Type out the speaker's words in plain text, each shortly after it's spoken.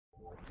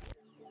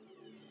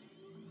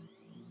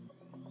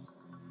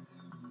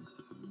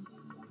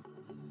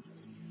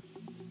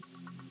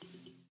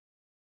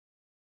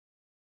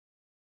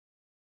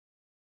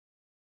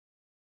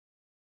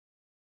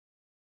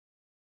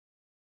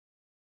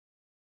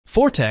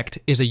Fortect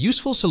is a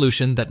useful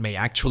solution that may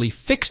actually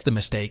fix the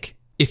mistake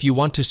if you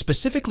want to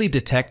specifically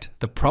detect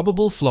the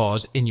probable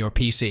flaws in your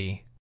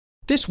PC.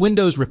 This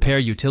Windows repair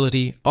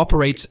utility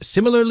operates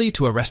similarly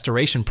to a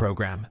restoration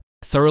program,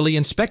 thoroughly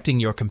inspecting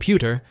your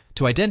computer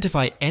to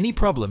identify any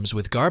problems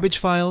with garbage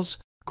files,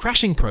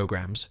 crashing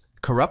programs,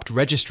 corrupt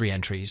registry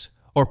entries,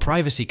 or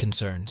privacy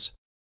concerns.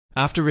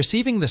 After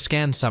receiving the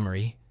scan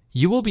summary,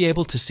 you will be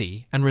able to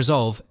see and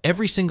resolve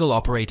every single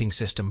operating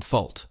system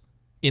fault.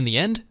 In the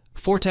end,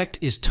 Fortect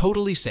is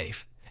totally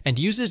safe and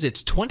uses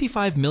its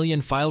 25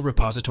 million file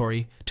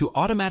repository to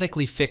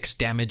automatically fix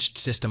damaged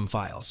system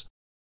files.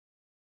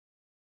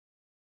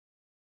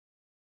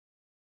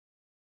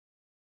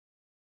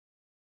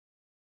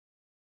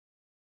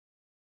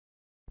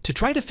 To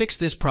try to fix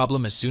this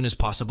problem as soon as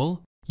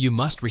possible, you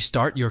must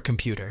restart your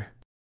computer.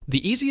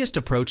 The easiest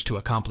approach to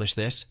accomplish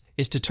this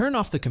is to turn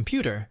off the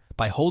computer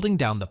by holding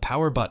down the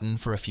power button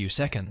for a few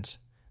seconds.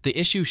 The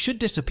issue should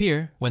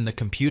disappear when the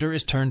computer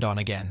is turned on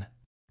again.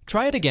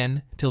 Try it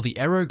again till the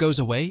error goes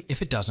away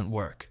if it doesn't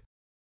work.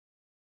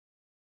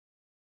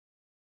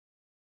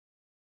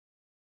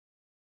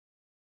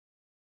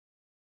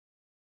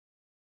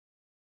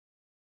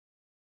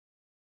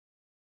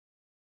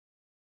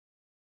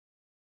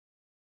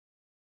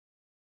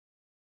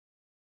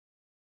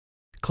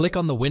 Click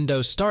on the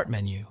Windows Start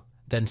menu,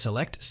 then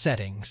select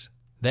Settings.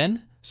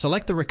 Then,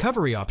 select the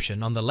Recovery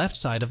option on the left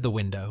side of the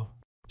window.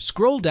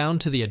 Scroll down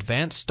to the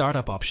Advanced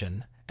Startup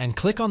option and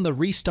click on the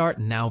Restart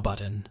Now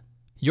button.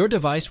 Your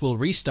device will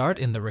restart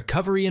in the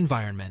recovery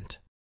environment.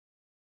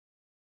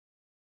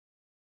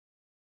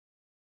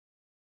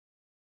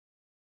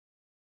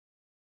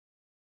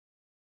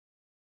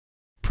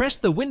 Press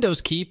the Windows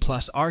key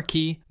plus R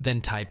key,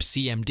 then type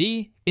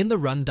CMD in the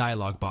Run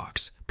dialog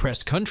box.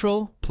 Press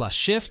Ctrl plus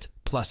Shift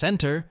plus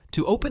Enter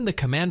to open the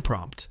command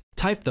prompt.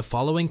 Type the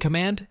following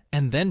command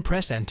and then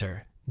press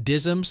Enter.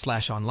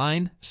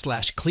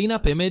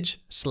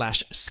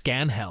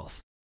 dism/online/cleanupimage/scanhealth.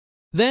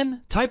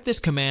 Then type this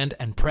command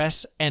and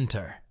press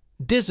Enter.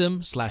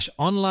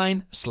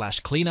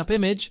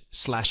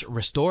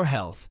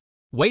 dism/online/cleanupimage/restorehealth.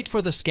 Wait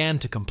for the scan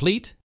to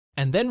complete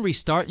and then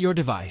restart your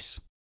device.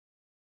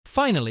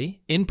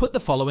 Finally, input the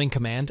following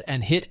command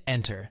and hit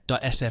Enter.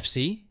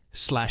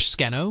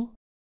 .sfc/scano.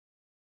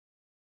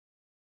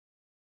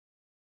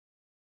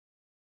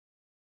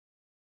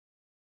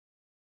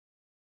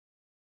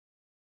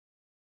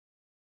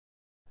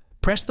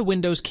 Press the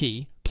Windows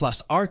key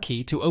plus R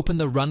key to open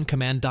the Run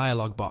command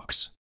dialog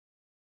box.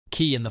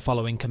 Key in the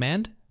following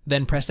command,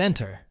 then press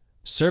Enter.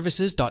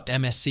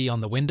 Services.msc on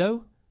the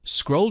window,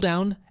 scroll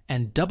down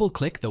and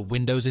double-click the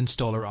Windows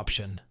Installer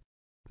option.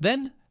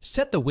 Then,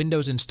 set the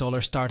Windows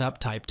Installer startup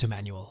type to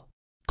manual.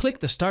 Click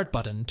the Start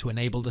button to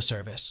enable the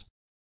service.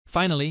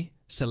 Finally,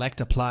 select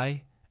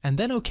Apply and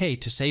then OK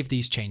to save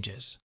these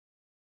changes.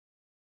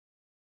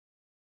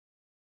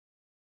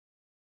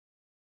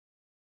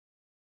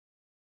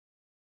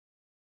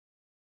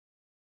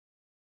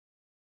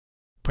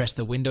 Press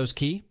the Windows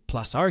key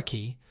plus R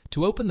key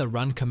to open the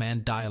Run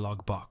command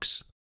dialog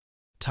box.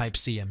 Type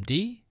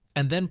CMD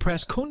and then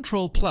press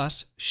Ctrl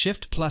plus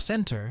Shift plus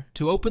Enter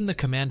to open the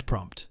command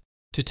prompt.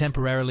 To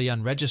temporarily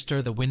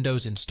unregister the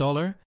Windows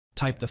installer,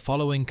 type the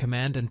following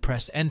command and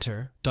press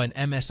Enter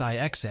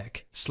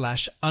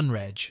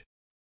 .msixec/unreg.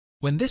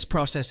 When this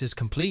process is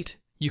complete,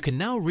 you can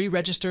now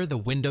re-register the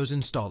Windows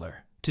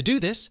installer. To do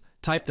this,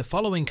 type the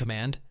following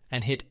command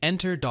and hit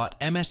Enter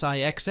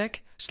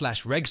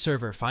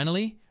 .msixec/regserver.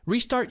 Finally,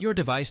 restart your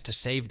device to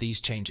save these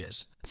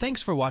changes.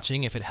 Thanks for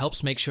watching. If it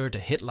helps, make sure to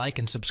hit like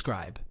and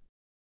subscribe.